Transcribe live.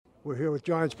We're here with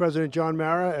Giants President John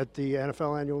Mara at the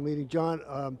NFL annual meeting.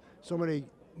 John, so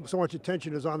much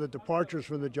attention is on the departures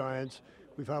from the Giants.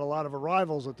 We've had a lot of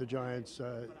arrivals at the Giants.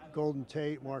 Golden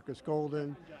Tate, Marcus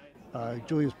Golden,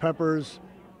 Julius Peppers.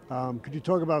 Could you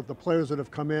talk about the players that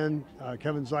have come in,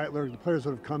 Kevin Zeitler, the players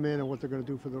that have come in and what they're going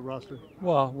to do for the roster?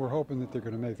 Well, we're hoping that they're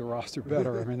going to make the roster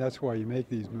better. I mean, that's why you make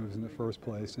these moves in the first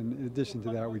place. And in addition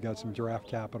to that, we got some draft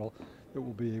capital that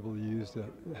we'll be able to use to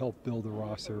help build the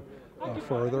roster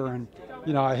further. And,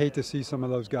 you know, I hate to see some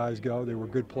of those guys go. They were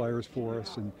good players for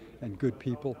us and good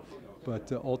people.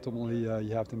 But ultimately,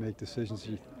 you have to make decisions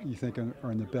you think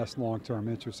are in the best long-term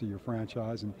interest of your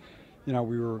franchise. And, you know,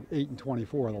 we were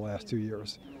 8-24 the last 2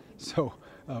 years. So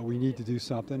we need to do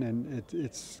something, and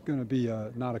it's going to be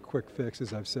not a quick fix,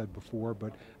 as I've said before,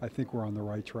 but I think we're on the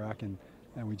right track, and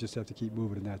we just have to keep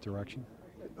moving in that direction.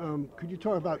 Could you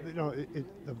talk about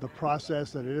the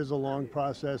process, that it is a long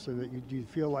process, and that you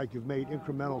feel like you've made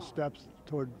incremental steps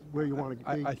toward where you want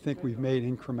to be? I think we've made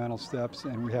incremental steps,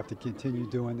 and we have to continue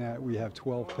doing that. We have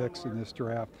 12 picks in this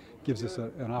draft. Gives us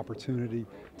an opportunity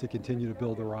to continue to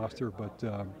build the roster, but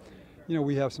you know,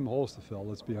 we have some holes to fill.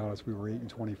 Let's be honest, we were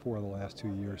 8-24 the last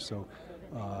 2 years, so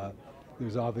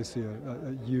there's obviously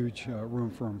a huge room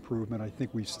for improvement. I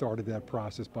think we started that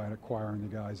process by acquiring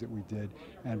the guys that we did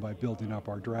and by building up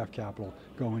our draft capital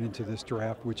going into this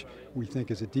draft, which we think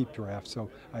is a deep draft. So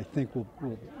I think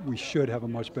we should have a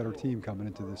much better team coming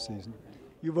into this season.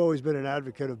 You've always been an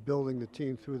advocate of building the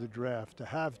team through the draft. To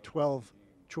have 12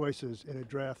 choices in a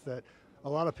draft that a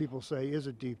lot of people say is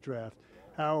a deep draft,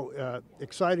 how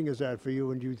exciting is that for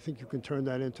you, and do you think you can turn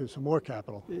that into some more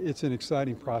capital? It's an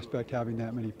exciting prospect having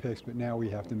that many picks, but now we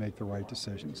have to make the right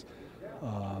decisions.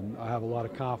 I have a lot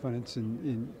of confidence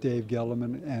in Dave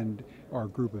Gettleman and our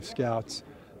group of scouts,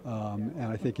 and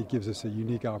I think it gives us a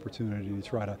unique opportunity to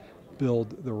try to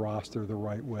build the roster the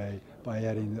right way by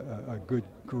adding a good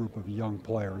group of young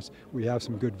players. We have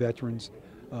some good veterans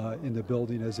in the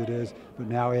building as it is, but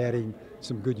now adding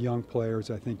some good young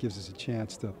players, I think, gives us a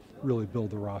chance to really build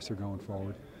the roster going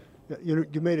forward. You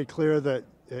made it clear that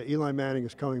Eli Manning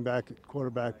is coming back at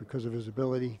quarterback because of his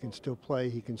ability. He can still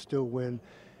play, he can still win.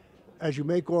 As you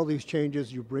make all these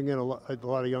changes, you bring in a lot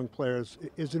of young players.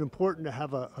 Is it important to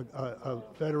have a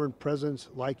veteran presence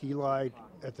like Eli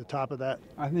at the top of that?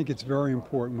 I think it's very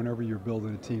important whenever you're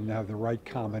building a team to have the right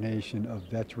combination of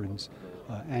veterans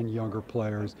and younger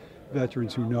players.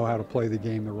 Veterans who know how to play the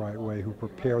game the right way, who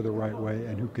prepare the right way,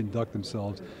 and who conduct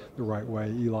themselves the right way.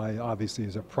 Eli obviously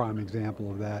is a prime example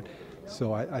of that.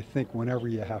 So I think whenever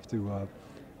you have to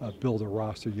build a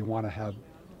roster, you want to have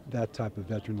that type of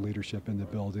veteran leadership in the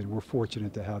building. We're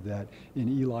fortunate to have that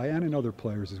in Eli and in other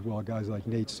players as well, guys like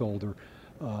Nate Solder.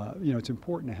 You know, it's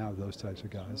important to have those types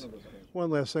of guys. One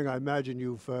last thing, I imagine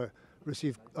you've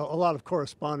received a lot of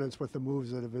correspondence with the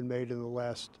moves that have been made in the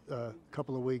last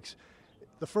couple of weeks.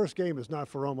 The first game is not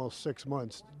for almost 6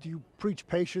 months. Do you preach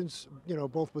patience, you know,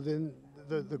 both within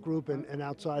the group and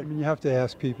outside? I mean, you have to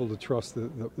ask people to trust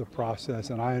the process,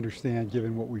 and I understand,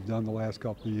 given what we've done the last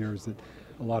couple of years, that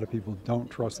a lot of people don't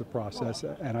trust the process,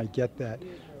 and I get that.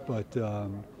 But,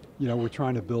 you know, we're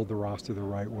trying to build the roster the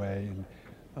right way, and,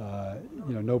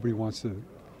 you know, nobody wants to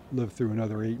live through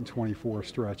another 8-24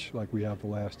 stretch like we have the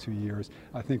last 2 years.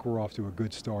 I think we're off to a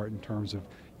good start in terms of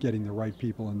getting the right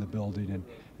people in the building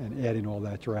and adding all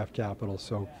that draft capital.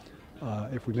 So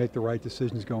if we make the right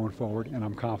decisions going forward, and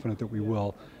I'm confident that we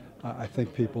will, I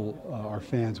think people, our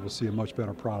fans, will see a much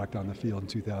better product on the field in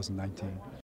 2019.